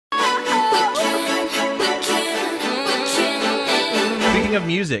Speaking of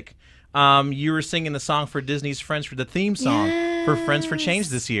music, you were singing the song for Disney's Friends for the theme song for Friends for Change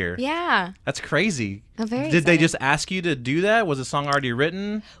this year. Yeah. That's crazy. Very Did they exciting. just ask you to do that? Was the song already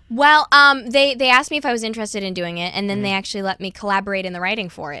written? Well, they asked me if I was interested in doing it, and then they actually let me collaborate in the writing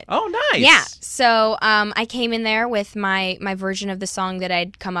for it. Oh, nice. Yeah. So I came in there with my version of the song that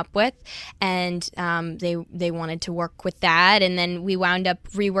I'd come up with, and they wanted to work with that, and then we wound up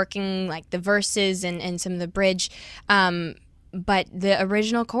reworking like the verses and some of the bridge. But the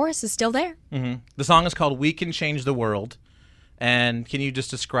original chorus is still there. Mm-hmm. The song is called "We Can Change the World." And can you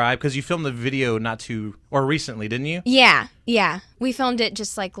just describe, because you filmed the video recently, didn't you? Yeah. We filmed it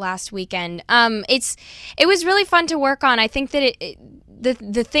just like last weekend. It was really fun to work on. I think that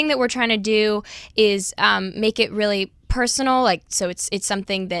the thing that we're trying to do is make it really personal. Like, so it's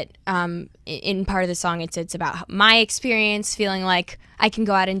something that in part of the song it's about my experience, feeling like I can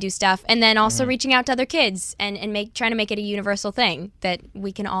go out and do stuff, and then also reaching out to other kids and trying to make it a universal thing that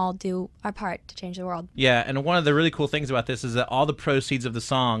we can all do our part to change the world. Yeah, and one of the really cool things about this is that all the proceeds of the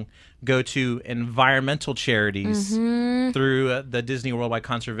song go to environmental charities through the Disney Worldwide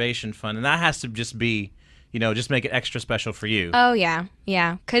Conservation Fund, and that has to just be, just make it extra special for you. Oh yeah,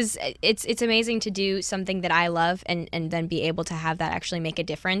 because it's amazing to do something that I love and then be able to have that actually make a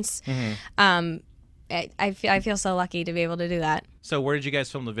difference. I feel so lucky to be able to do that. So where did you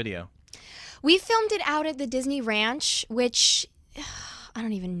guys film the video? We filmed it out at the Disney Ranch, which I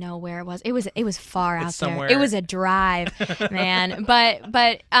don't even know where it was. It was far out somewhere. there. It was a drive, man.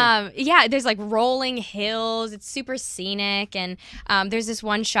 But yeah, there's like rolling hills. It's super scenic, and there's this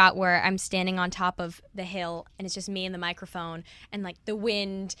one shot where I'm standing on top of the hill, and it's just me and the microphone, and like the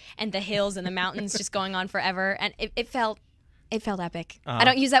wind and the hills and the mountains just going on forever, and it felt epic. I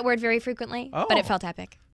don't use that word very frequently, but it felt epic.